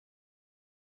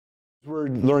We're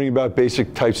learning about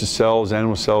basic types of cells,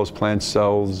 animal cells, plant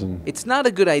cells. It's not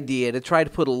a good idea to try to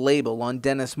put a label on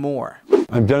Dennis Moore.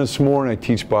 I'm Dennis Moore and I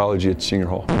teach biology at Senior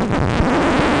Hall.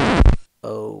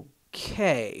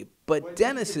 Okay, but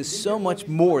Dennis is so much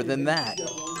more than that.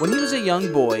 When he was a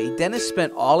young boy, Dennis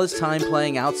spent all his time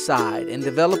playing outside and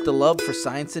developed a love for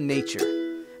science and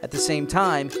nature. At the same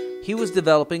time, he was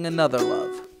developing another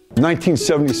love. In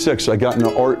 1976, I got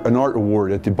an art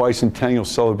award at the Bicentennial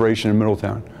Celebration in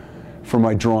Middletown for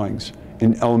my drawings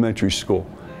in elementary school.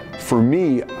 For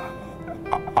me,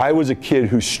 I was a kid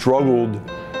who struggled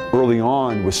early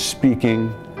on with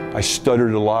speaking. I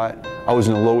stuttered a lot. I was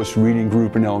in the lowest reading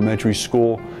group in elementary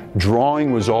school.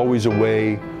 Drawing was always a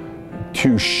way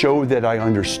to show that I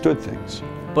understood things.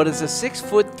 But as a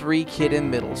 6'3" kid in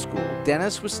middle school,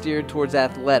 Dennis was steered towards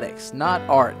athletics, not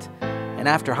art. And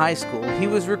after high school, he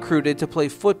was recruited to play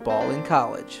football in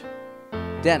college.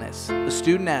 Dennis, a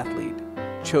student athlete,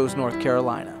 chose North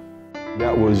Carolina.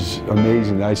 That was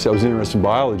amazing. I was interested in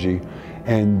biology,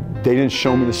 and they didn't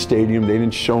show me the stadium, they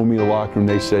didn't show me the locker room.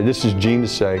 They said, "This is Jean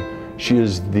Desai. She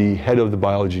is the head of the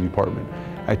biology department."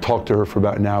 I talked to her for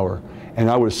about an hour,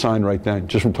 and I would have signed right then,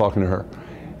 just from talking to her.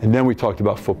 And then we talked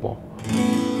about football.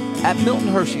 At Milton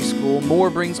Hershey School,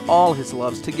 Moore brings all his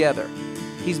loves together.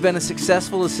 He's been a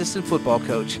successful assistant football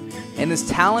coach, and his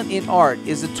talent in art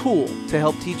is a tool to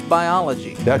help teach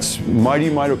biology. That's mighty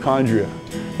mitochondria.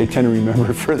 They tend to remember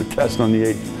it for the test on the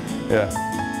 8th.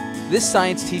 Yeah. This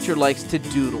science teacher likes to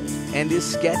doodle, and his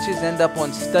sketches end up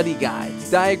on study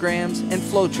guides, diagrams, and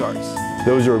flowcharts.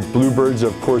 Those are bluebirds,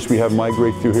 of course, we have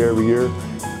migrate through here every year.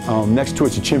 Next to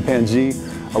it's a chimpanzee.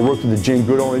 I worked with the Jane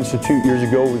Goodall Institute years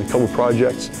ago with a couple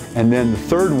projects. And then the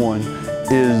third one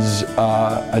is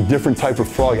a different type of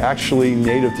frog, actually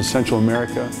native to Central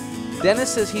America.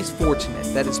 Dennis says he's fortunate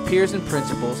that his peers and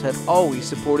principals have always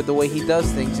supported the way he does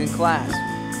things in class.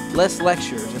 Less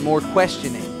lectures and more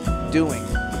questioning, doing,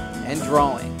 and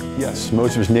drawing. Yes,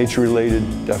 most of it's nature related,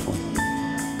 definitely.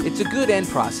 It's a good end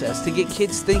process to get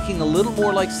kids thinking a little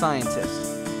more like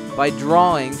scientists by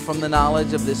drawing from the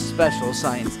knowledge of this special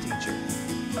science teacher.